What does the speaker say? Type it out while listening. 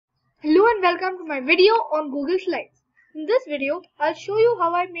Hello and welcome to my video on Google Slides. In this video, I'll show you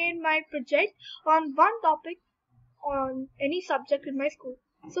how I made my project on one topic on any subject in my school.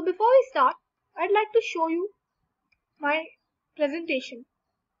 So before we start, I'd like to show you my presentation.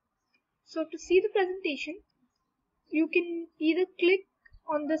 So to see the presentation, you can either click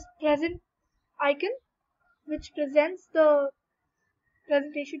on this present icon which presents the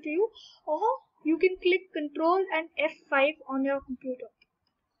presentation to you, or you can click Ctrl and F5 on your computer.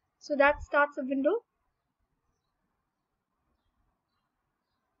 So that starts a window.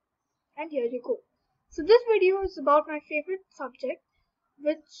 And here you go. So this video is about my favorite subject,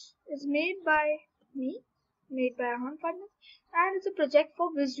 which is made by me, made by Aahaan partners, and it's a project for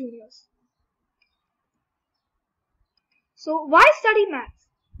Whiz juniors. So why study maths?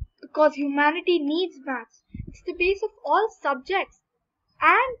 Because humanity needs maths. It's the base of all subjects,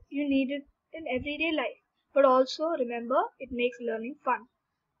 and you need it in everyday life. But also remember, it makes learning fun.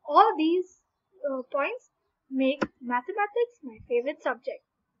 All these points make mathematics my favorite subject.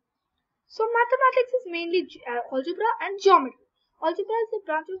 So mathematics is mainly algebra and geometry. Algebra is the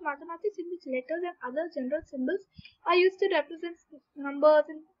branch of mathematics in which letters and other general symbols are used to represent numbers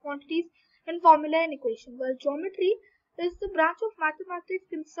and quantities and formula and equations, while geometry is the branch of mathematics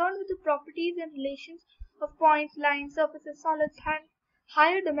concerned with the properties and relations of points, lines, surfaces, solids, and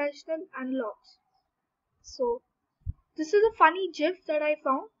higher dimensional analogues. So this is a funny GIF that I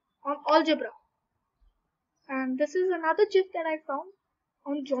found on algebra, and this is another GIF that I found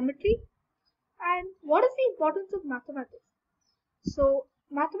on geometry. And what is the importance of mathematics? So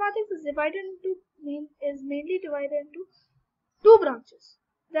mathematics is mainly divided into two branches.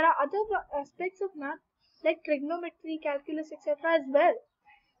 There are other aspects of math like trigonometry, calculus, etc. as well.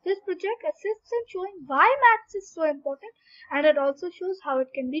 This project assists in showing why maths is so important, and it also shows how it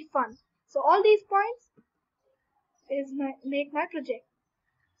can be fun. So all these points make my project.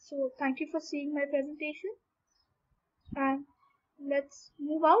 So thank you for seeing my presentation, and let's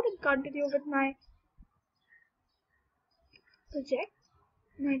move out and continue with my project,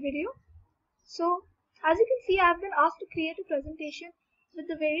 my video. So as you can see, I have been asked to create a presentation with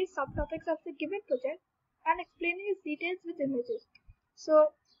the various subtopics of the given project and explaining its details with images.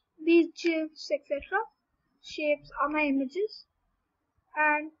 So these GIFs, etc. shapes are my images,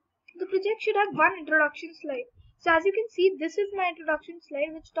 and the project should have one introduction slide. So as you can see, this is my introduction slide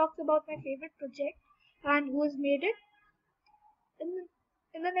which talks about my favorite project and who has made it.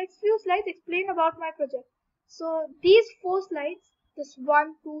 In the next few slides, explain about my project. So these four slides, this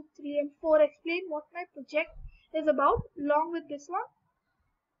 1, 2, 3 and 4 explain what my project is about. Along with this one,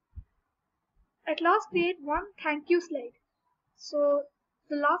 at last create one thank you slide. So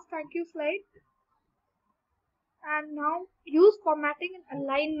the last thank you slide, and now use formatting and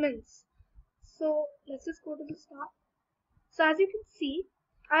alignments. So let's just go to the start. So as you can see,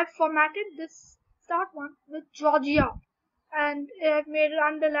 I've formatted this start one with Georgia, and I've made it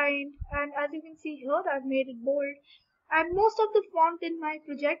underlined, and as you can see here, I've made it bold, and most of the font in my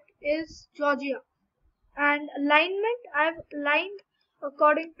project is Georgia. And alignment, I've aligned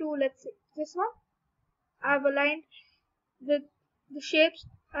according to, let's say this one, I've aligned with the shapes,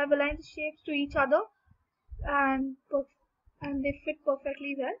 I've aligned the shapes to each other, and they fit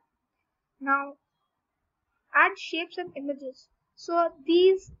perfectly well. Now add shapes and images. So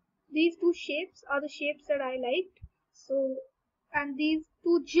these two shapes are the shapes that I liked. So, and these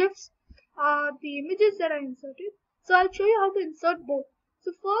two GIFs are the images that I inserted. So I'll show you how to insert both.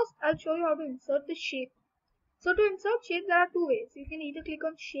 So first I'll show you how to insert the shape. So to insert shape, there are two ways. You can either click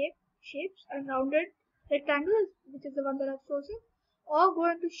on shapes and rounded rectangle, which is the one that I've chosen, or go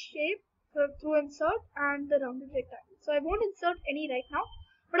into shape through insert and the rounded rectangle. So I won't insert any right now,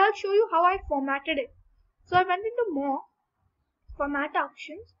 but I'll show you how I formatted it. So I went into more format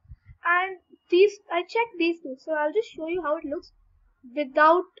options, and I checked these two. So I'll just show you how it looks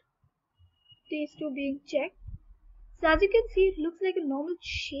without these two being checked. So as you can see, it looks like a normal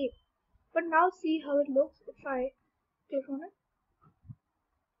shape, but now see how it looks if I click on it.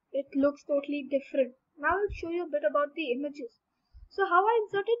 It looks totally different. Now I'll show you a bit about the images. So how I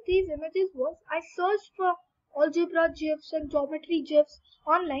inserted these images was, I searched for algebra GIFs and geometry GIFs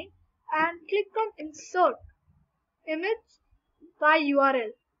online and clicked on insert image by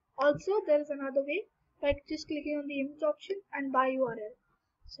URL. Also, there is another way by just clicking on the image option and by URL.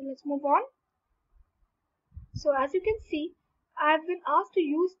 So let's move on. So as you can see, I have been asked to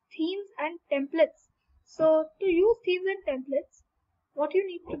use themes and templates. So to use themes and templates, what you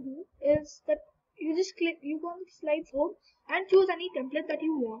need to do is that you go on the slides home and choose any template that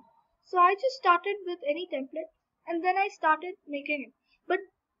you want. So I just started with any template and then I started making it. But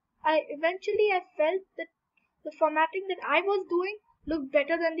I felt that the formatting that I was doing looked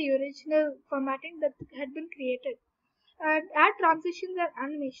better than the original formatting that had been created. And add transitions and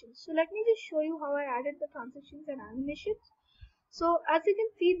animations. So let me just show you how I added the transitions and animations. So as you can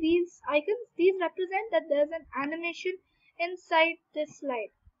see, these icons, these represent that there's an animation inside this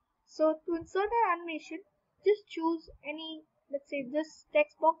slide. So to insert an animation, just choose any, let's say this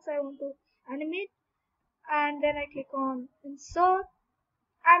text box I want to animate, and then I click on insert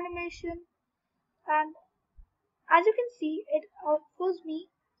animation, and as you can see, it offers me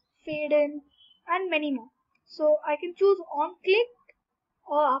fade in and many more. So I can choose on click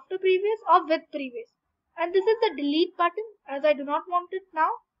or after previous or with previous. And this is the delete button. As I do not want it now,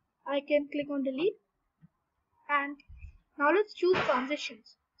 I can click on delete. And now let's choose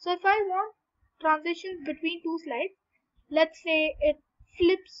transitions. So if I want transitions between two slides, let's say it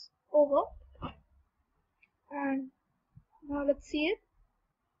flips over, and now let's see it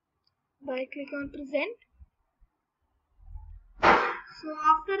by click on present. So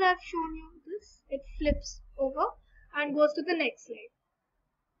after I've shown you this, it flips over and goes to the next slide.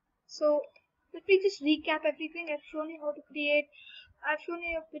 So let me just recap everything. I've shown you how to create. I've shown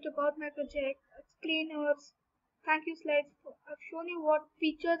you a bit about my project, explainers, thank you slides. I've shown you what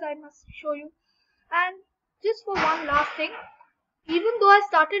features I must show you. And just for one last thing, even though I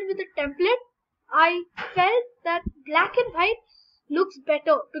started with a template, I felt that black and white looks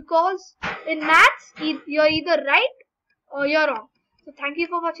better because in maths, you're either right or you're wrong. So thank you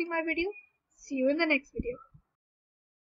for watching my video. See you in the next video.